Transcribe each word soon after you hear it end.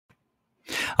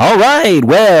All right.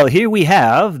 Well, here we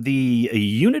have the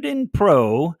Uniden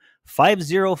Pro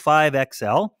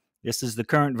 505XL. This is the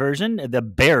current version, the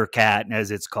Bearcat,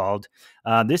 as it's called.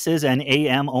 This is an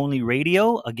AM only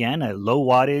radio. Again, a low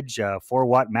wattage, 4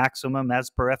 watt maximum as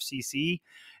per FCC.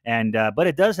 And but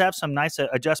it does have some nice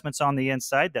adjustments on the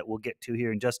inside that we'll get to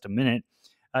here in just a minute.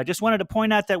 I just wanted to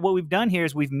point out that what we've done here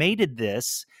is we've mated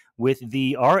this with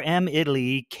the RM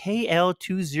Italy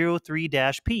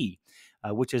KL203-P,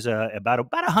 which is about a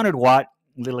 100-watt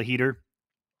little heater.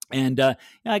 And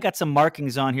I got some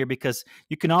markings on here because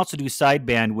you can also do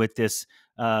sideband with this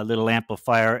little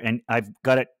amplifier. And I've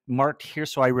got it marked here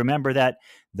so I remember that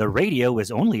the radio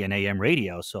is only an AM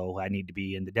radio. So I need to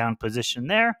be in the down position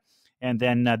there. And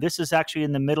then this is actually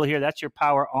in the middle here. That's your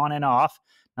power on and off,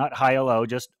 not high or low,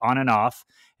 just on and off.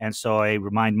 And so I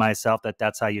remind myself that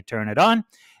that's how you turn it on.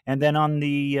 And then on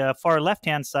the far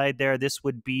left-hand side there, this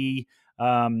would be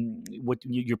what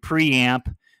your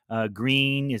preamp.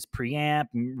 Green is preamp,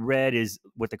 red is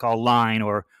what they call line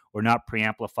or not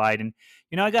preamplified. And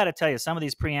I got to tell you, some of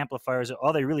these preamplifiers,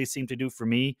 all they really seem to do for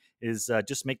me is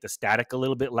just make the static a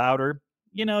little bit louder.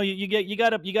 You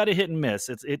got to hit and miss.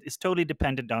 It's totally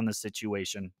dependent on the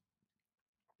situation.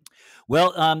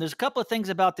 Well, there's a couple of things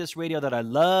about this radio that I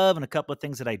love and a couple of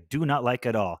things that I do not like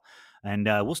at all. And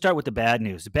we'll start with the bad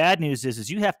news. The bad news is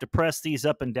you have to press these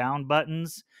up and down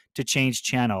buttons to change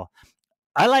channel.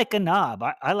 I like a knob.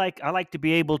 I like to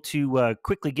be able to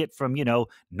quickly get from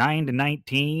 9 to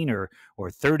 19 or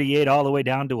 38 all the way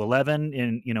down to 11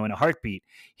 in a heartbeat.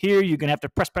 Here you're gonna have to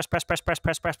press,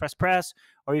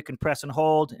 or you can press and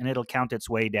hold, and it'll count its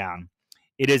way down.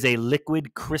 It is a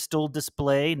liquid crystal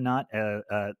display, not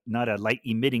a light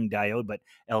emitting diode, but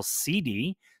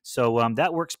LCD. So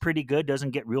that works pretty good.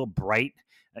 Doesn't get real bright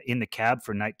in the cab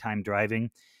for nighttime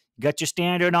driving. You got your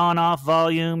standard on-off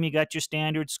volume. You got your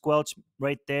standard squelch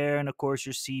right there, and of course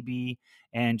your CB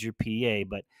and your PA.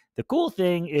 But the cool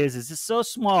thing is it's so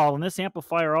small, and this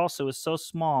amplifier also is so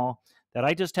small that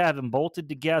I just have them bolted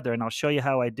together, and I'll show you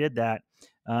how I did that.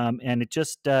 And it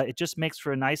just makes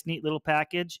for a nice, neat little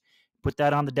package. Put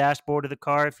that on the dashboard of the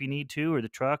car if you need to, or the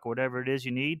truck, or whatever it is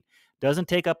you need. Doesn't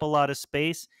take up a lot of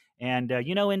space, and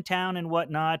in town and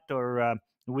whatnot, or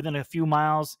within a few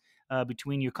miles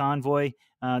between your convoy.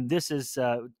 This is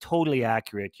totally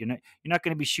accurate. You're not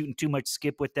going to be shooting too much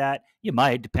skip with that. You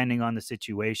might, depending on the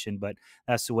situation, but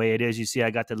that's the way it is. You see, I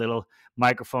got the little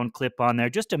microphone clip on there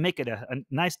just to make it a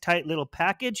nice, tight little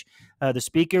package. The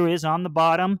speaker is on the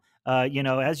bottom.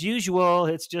 As usual,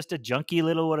 it's just a junky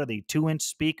little, 2-inch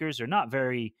speakers. They're not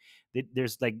very,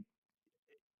 there's like,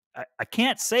 I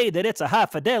can't say that it's a high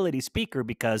fidelity speaker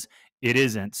because it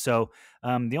isn't. So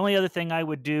the only other thing I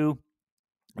would do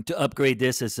to upgrade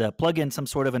this is plug in some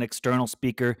sort of an external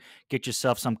speaker, get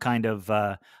yourself some kind of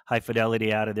high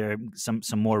fidelity out of there, some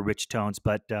more rich tones.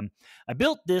 But I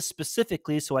built this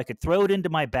specifically so I could throw it into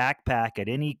my backpack at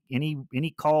any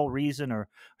call, reason, or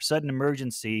sudden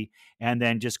emergency, and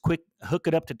then just quick hook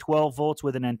it up to 12 volts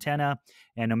with an antenna.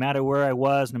 And no matter where I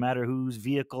was, no matter whose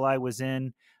vehicle I was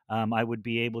in, I would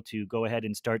be able to go ahead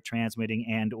and start transmitting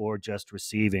and or just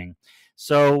receiving.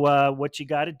 So what you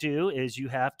got to do is you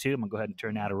have to, I'm going to go ahead and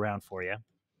turn that around for you.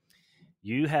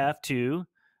 You have to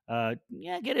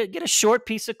get a short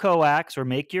piece of coax or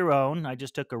make your own. I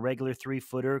just took a regular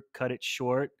 3-footer, cut it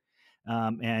short,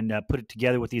 and put it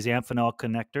together with these Amphenol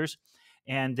connectors.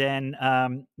 And then,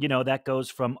 that goes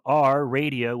from R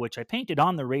radio, which I painted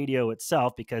on the radio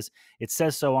itself because it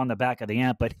says so on the back of the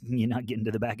amp, but you're not getting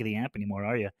to the back of the amp anymore,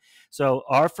 are you? So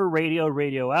R for radio,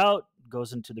 radio out,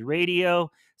 goes into the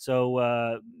radio.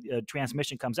 So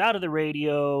transmission comes out of the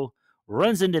radio,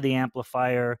 runs into the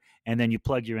amplifier, and then you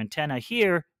plug your antenna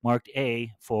here, marked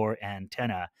A for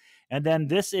antenna. And then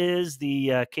this is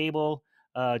the cable,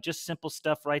 just simple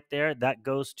stuff right there. That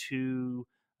goes to...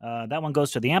 that one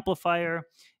goes to the amplifier,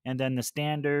 and then the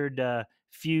standard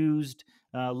fused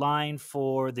line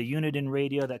for the Uniden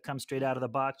radio that comes straight out of the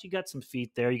box. You got some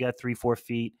feet there. You got 3-4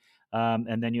 feet,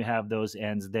 and then you have those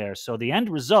ends there. So the end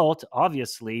result,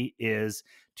 obviously, is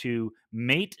to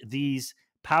mate these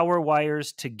power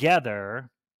wires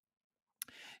together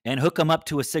and hook them up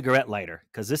to a cigarette lighter,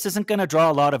 because this isn't going to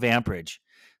draw a lot of amperage.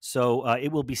 So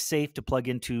it will be safe to plug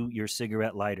into your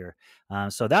cigarette lighter.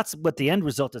 So that's what the end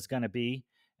result is going to be.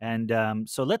 And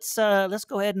so let's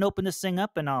go ahead and open this thing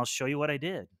up, and I'll show you what I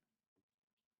did.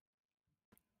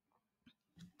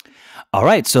 All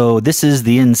right, so this is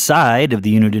the inside of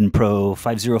the Uniden Pro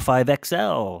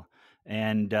 505XL.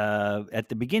 And at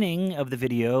the beginning of the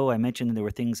video, I mentioned there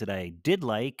were things that I did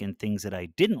like and things that I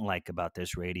didn't like about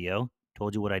this radio.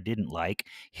 Told you what I didn't like.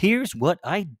 Here's what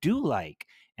I do like.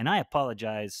 And I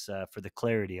apologize for the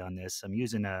clarity on this. I'm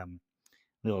using a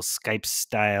little Skype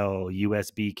style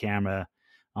USB camera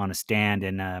on a stand,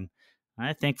 and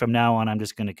I think from now on I'm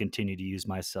just going to continue to use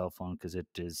my cell phone because it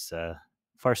is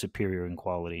far superior in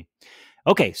quality.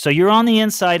 Okay, so you're on the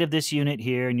inside of this unit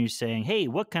here and you're saying, hey,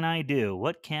 what can I do?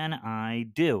 What can I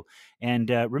do? And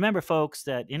remember, folks,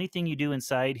 that anything you do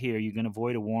inside here, you're going to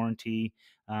avoid a warranty,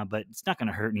 but it's not going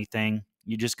to hurt anything.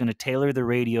 You're just going to tailor the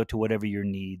radio to whatever your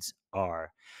needs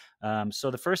are. So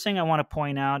the first thing I want to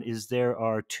point out is there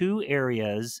are two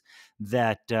areas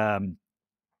that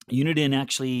Uniden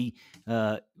actually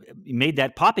made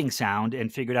that popping sound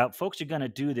and figured out folks are going to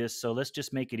do this, so let's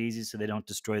just make it easy so they don't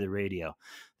destroy the radio.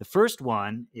 The first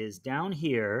one is down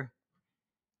here.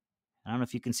 I don't know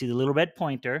if you can see the little red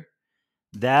pointer.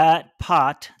 That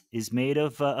pot is made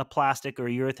of a plastic or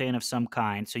urethane of some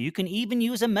kind, so you can even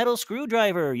use a metal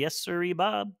screwdriver. Yes, sirree,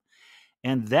 Bob.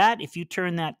 And that, if you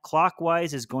turn that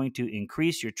clockwise, is going to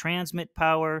increase your transmit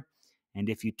power. And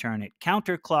if you turn it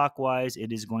counterclockwise,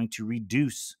 it is going to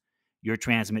reduce your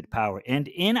transmit power. And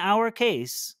in our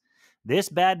case, this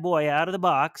bad boy out of the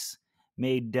box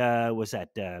made, was that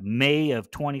May of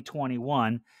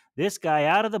 2021. This guy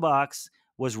out of the box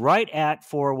was right at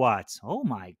 4 watts. Oh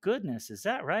my goodness, is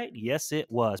that right? Yes, it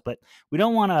was. But we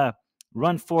don't want to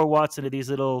run 4 watts into these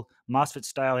little MOSFET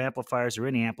style amplifiers, or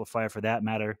any amplifier for that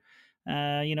matter.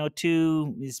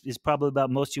 2 is probably about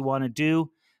most you want to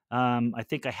do. I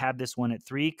think I have this one at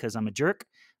 3 because I'm a jerk.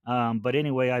 But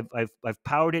anyway, I've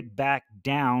powered it back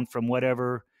down from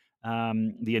whatever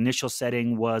the initial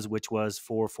setting was, which was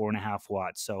 4.5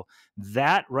 watts. So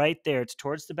that right there, it's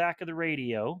towards the back of the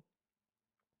radio.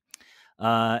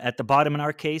 At the bottom in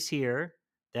our case here,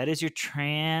 that is your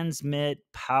transmit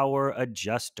power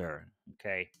adjuster.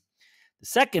 Okay. The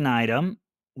second item,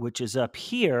 which is up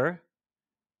here,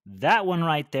 that one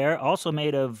right there, also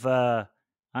made of, I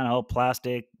don't know,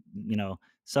 plastic,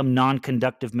 some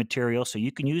non-conductive material. So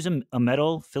you can use a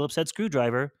metal Phillips head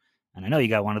screwdriver. And I know you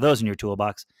got one of those in your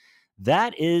toolbox.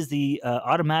 That is the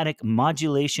automatic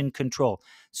modulation control.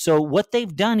 So what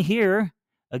they've done here,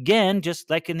 again, just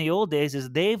like in the old days,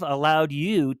 is they've allowed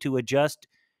you to adjust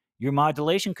your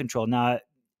modulation control. Now,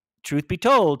 truth be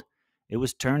told, it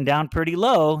was turned down pretty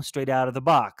low straight out of the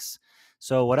box.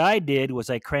 So what I did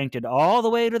was I cranked it all the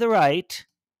way to the right,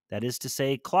 that is to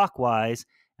say clockwise,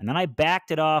 and then I backed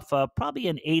it off probably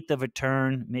an eighth of a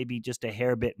turn, maybe just a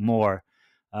hair bit more.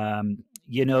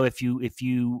 If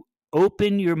you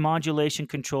open your modulation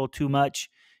control too much,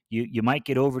 you might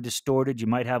get over distorted. You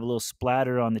might have a little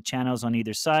splatter on the channels on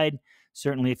either side.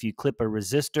 Certainly, if you clip a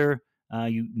resistor,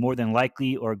 you more than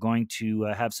likely are going to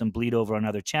have some bleed over on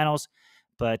other channels.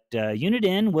 But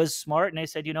Uniden was smart, and they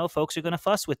said, folks are going to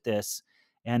fuss with this.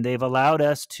 And they've allowed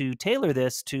us to tailor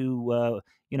this to,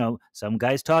 some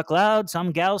guys talk loud,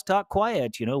 some gals talk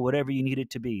quiet, whatever you need it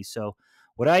to be. So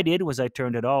what I did was I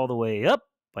turned it all the way up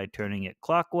by turning it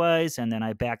clockwise, and then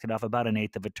I backed it off about an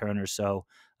eighth of a turn or so,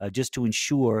 just to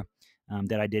ensure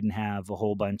that I didn't have a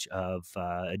whole bunch of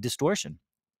distortion.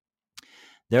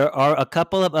 There are a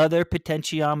couple of other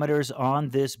potentiometers on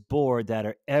this board that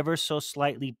are ever so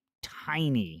slightly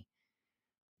tiny.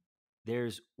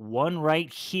 There's one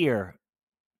right here.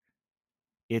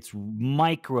 It's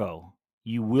micro.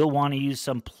 You will want to use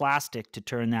some plastic to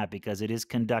turn that because it is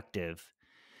conductive.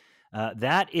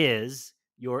 That is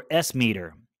your S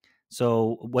meter.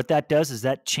 So what that does is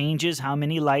that changes how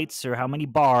many lights or how many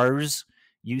bars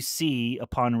you see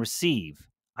upon receive.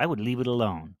 I would leave it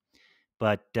alone.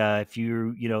 But if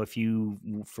you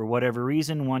for whatever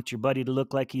reason want your buddy to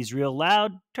look like he's real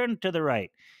loud, turn it to the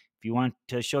right. If you want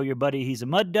to show your buddy he's a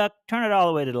mud duck, turn it all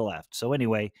the way to the left. So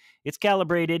anyway, it's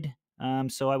calibrated.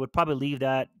 So I would probably leave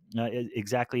that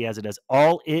exactly as it is.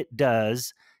 All it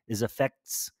does is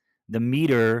affects the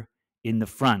meter in the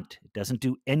front. It doesn't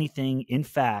do anything, in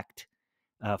fact,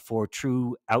 for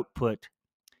true output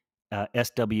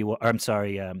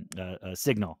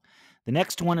signal. The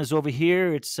next one is over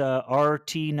here. It's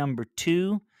RT number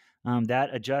 2. That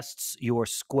adjusts your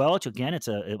squelch. Again, it's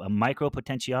a micro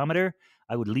potentiometer.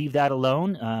 I would leave that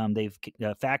alone. They've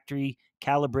factory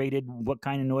calibrated what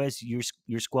kind of noise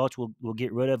your squelch will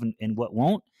get rid of and what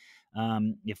won't.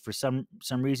 If for some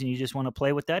reason you just want to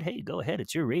play with that, hey, go ahead.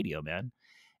 It's your radio, man.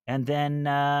 And then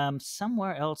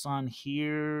somewhere else on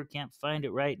here, can't find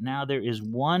it right now, there is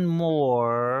one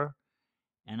more.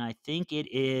 And I think it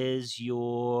is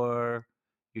your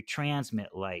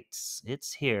transmit lights.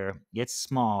 It's here. It's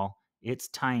small. It's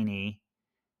tiny.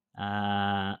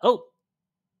 Oh,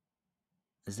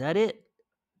 is that it?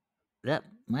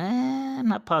 I'm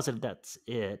not positive that's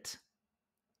it.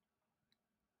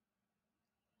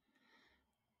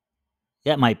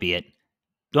 That might be it.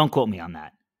 Don't quote me on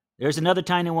that. There's another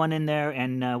tiny one in there,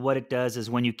 and what it does is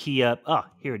when you key up, oh,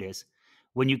 here it is.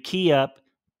 When you key up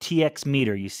TX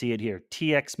meter, you see it here,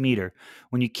 TX meter.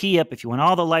 When you key up, if you want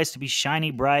all the lights to be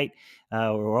shiny bright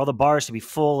or all the bars to be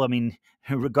full, I mean,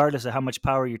 regardless of how much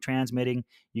power you're transmitting,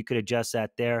 you could adjust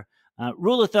that there.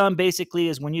 Rule of thumb basically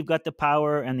is when you've got the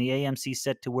power and the AMC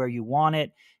set to where you want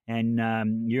it,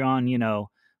 and you're on,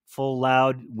 full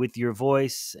loud with your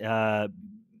voice.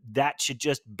 That should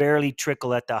just barely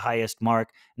trickle at the highest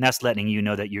mark, and that's letting you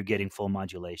know that you're getting full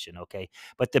modulation, okay?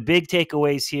 But the big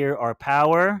takeaways here are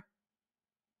power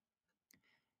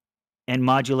and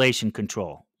modulation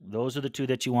control. Those are the two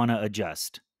that you want to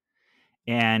adjust.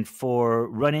 And for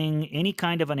running any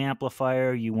kind of an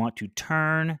amplifier, you want to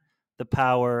turn the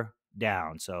power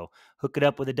down. So hook it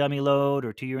up with a dummy load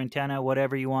or to your antenna,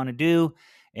 whatever you want to do,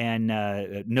 and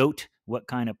note what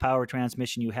kind of power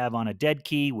transmission you have on a dead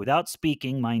key without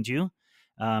speaking, mind you,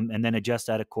 and then adjust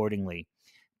that accordingly.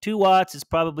 2 watts is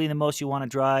probably the most you want to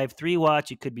drive. 3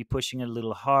 watts, you could be pushing it a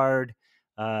little hard.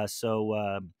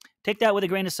 So take that with a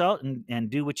grain of salt and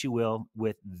do what you will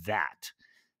with that.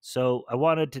 So I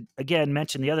wanted to, again,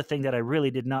 mention the other thing that I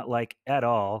really did not like at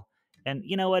all. And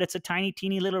you know what? It's a tiny,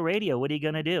 teeny little radio. What are you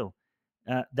going to do?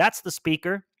 That's the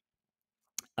speaker.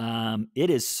 It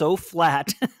is so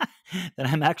flat that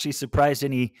I'm actually surprised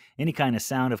any kind of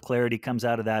sound of clarity comes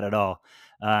out of that at all.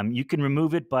 You can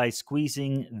remove it by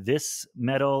squeezing this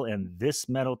metal and this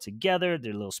metal together.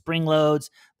 They're little spring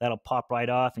loads that'll pop right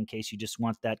off in case you just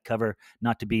want that cover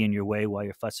not to be in your way while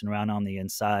you're fussing around on the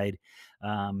inside.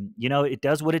 It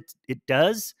does what it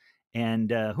does. And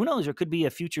who knows, there could be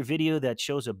a future video that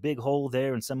shows a big hole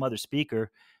there and some other speaker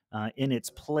in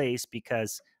its place,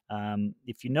 because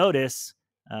if you notice,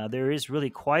 there is really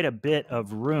quite a bit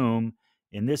of room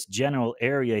in this general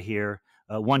area here.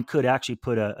 One could actually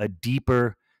put a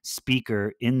deeper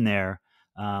speaker in there,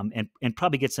 and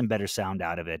probably get some better sound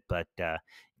out of it. But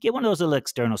get one of those little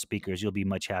external speakers. You'll be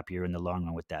much happier in the long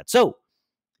run with that. So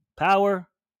power,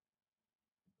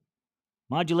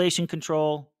 modulation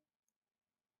control,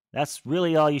 that's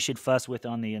really all you should fuss with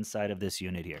on the inside of this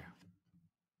unit here.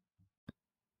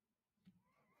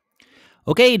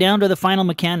 Okay, down to the final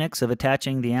mechanics of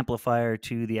attaching the amplifier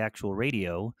to the actual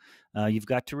radio. You've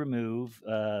got to remove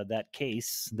that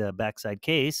case, the backside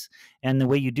case. And the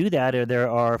way you do that, there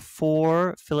are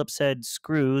 4 Phillips head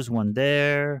screws, one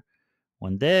there,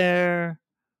 one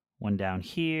down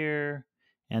here,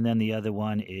 and then the other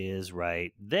one is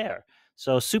right there.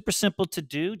 So super simple to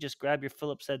do. Just grab your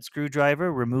Phillips head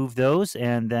screwdriver, remove those,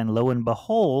 and then lo and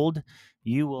behold,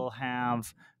 you will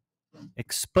have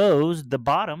exposed the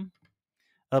bottom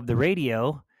of the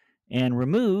radio and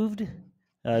removed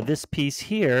this piece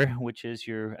here, which is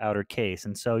your outer case.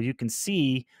 And so you can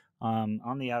see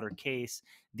on the outer case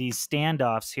these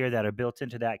standoffs here that are built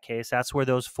into that case. That's where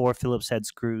those 4 Phillips head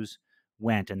screws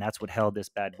went, and that's what held this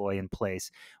bad boy in place.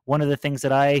 One of the things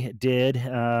that I did,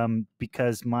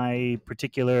 because my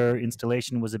particular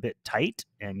installation was a bit tight,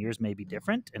 and yours may be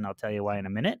different, and I'll tell you why in a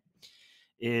minute,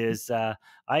 is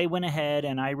I went ahead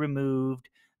and I removed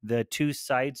the 2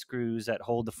 side screws that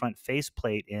hold the front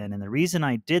faceplate in. And the reason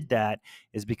I did that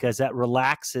is because that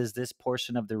relaxes this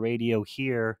portion of the radio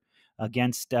here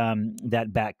against that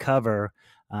back cover.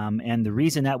 And the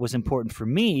reason that was important for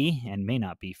me, and may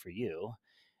not be for you,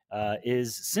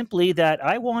 is simply that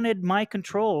I wanted my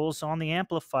controls on the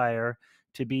amplifier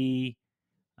to be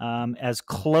as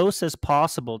close as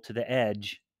possible to the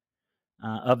edge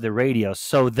of the radio,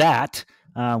 so that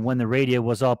when the radio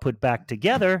was all put back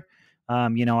together,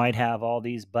 I'd have all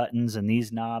these buttons and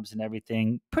these knobs and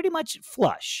everything pretty much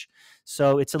flush.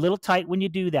 So it's a little tight when you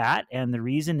do that, and the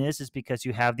reason is because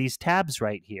you have these tabs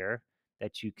right here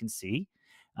that you can see.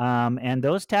 And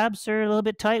those tabs are a little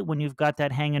bit tight when you've got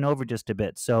that hanging over just a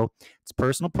bit. So it's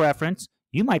personal preference.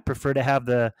 You might prefer to have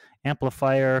the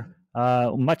amplifier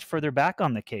much further back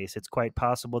on the case. It's quite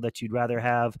possible that you'd rather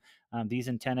have these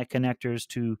antenna connectors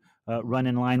to run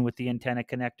in line with the antenna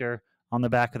connector on the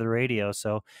back of the radio.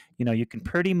 So, you can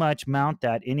pretty much mount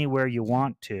that anywhere you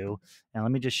want to. Now,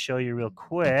 let me just show you real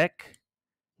quick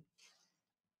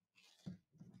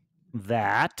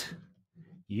that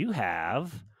you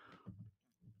have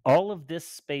all of this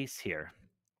space here.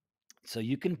 So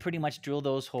you can pretty much drill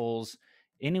those holes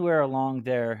anywhere along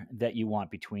there that you want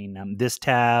between this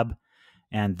tab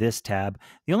and this tab.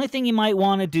 The only thing you might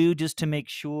want to do just to make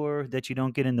sure that you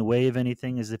don't get in the way of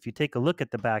anything is if you take a look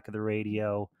at the back of the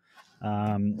radio,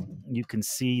 you can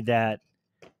see that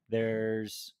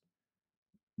there's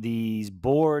these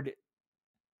board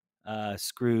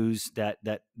screws that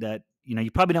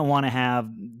you probably don't want to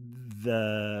have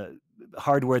the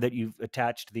hardware that you've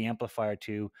attached the amplifier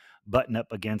to button up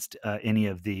against any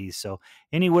of these. So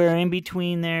anywhere in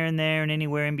between there and there, and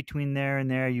anywhere in between there and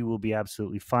there, you will be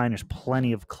absolutely fine. There's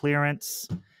plenty of clearance.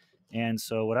 And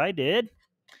so what I did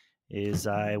is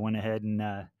I went ahead and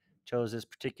chose this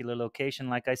particular location,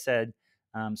 like I said,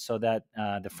 so that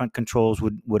the front controls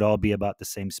would all be about the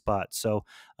same spot. So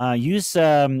use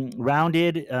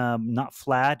rounded, not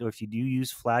flat, or if you do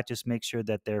use flat, just make sure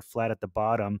that they're flat at the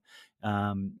bottom.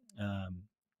 Um, um,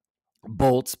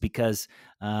 Bolts, because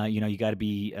you got to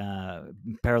be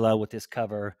parallel with this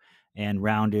cover and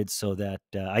rounded, so that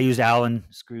I use Allen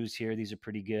screws here. These are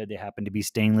pretty good. They happen to be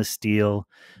stainless steel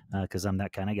because I'm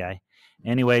that kind of guy.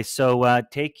 Anyway, so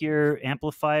take your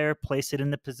amplifier, place it in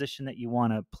the position that you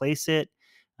want to place it,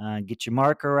 get your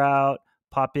marker out,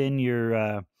 pop in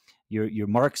your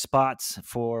mark spots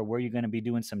for where you're going to be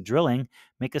doing some drilling.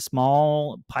 Make a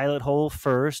small pilot hole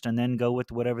first, and then go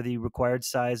with whatever the required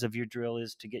size of your drill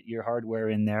is to get your hardware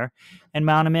in there, and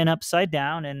mount them in upside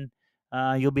down, and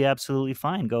you'll be absolutely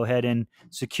fine. Go ahead and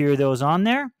secure those on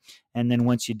there, and then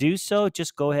once you do so,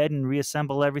 just go ahead and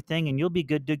reassemble everything, and you'll be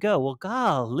good to go. Well,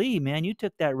 golly, man, you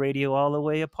took that radio all the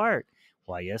way apart.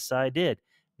 Why, yes, I did.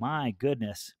 My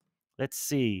goodness. Let's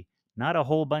see. Not a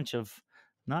whole bunch of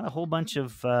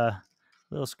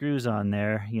little screws on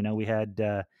there. We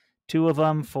had 2 of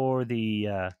them for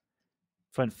the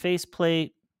front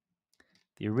faceplate,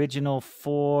 the original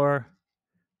 4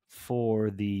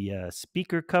 for the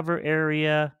speaker cover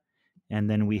area, and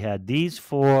then we had these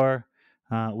 4,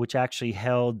 which actually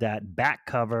held that back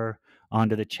cover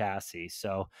onto the chassis.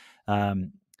 So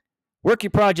work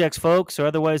your projects, folks, or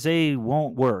otherwise they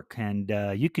won't work. And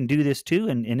you can do this too.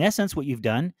 And in essence, what you've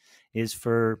done is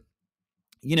for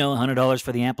 $100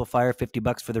 for the amplifier,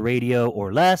 $50 for the radio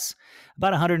or less,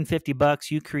 about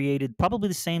 $150, you created probably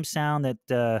the same sound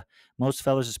that most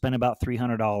fellas have spent about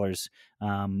 $300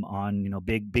 on,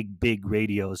 big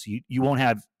radios. You won't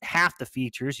have half the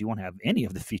features. You won't have any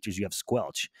of the features. You have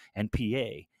squelch and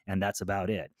PA, and that's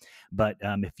about it. But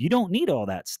if you don't need all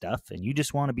that stuff and you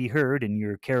just want to be heard in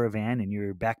your caravan, in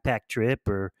your backpack trip,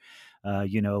 or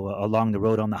along the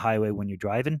road on the highway when you're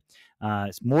driving,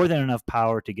 it's more than enough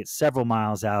power to get several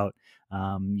miles out.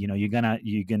 You're gonna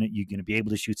be able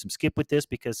to shoot some skip with this,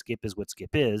 because skip is what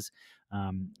skip is.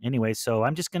 Anyway, so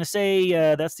I'm just gonna say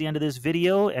that's the end of this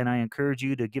video, and I encourage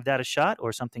you to give that a shot,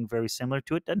 or something very similar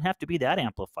to it. Doesn't have to be that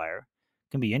amplifier.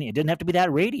 It can be any. It doesn't have to be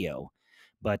that radio.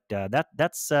 But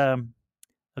that's a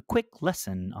quick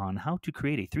lesson on how to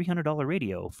create a $300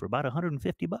 radio for about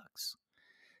 $150.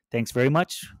 Thanks very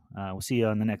much. We'll see you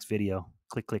on the next video.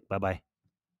 Click, click. Bye-bye.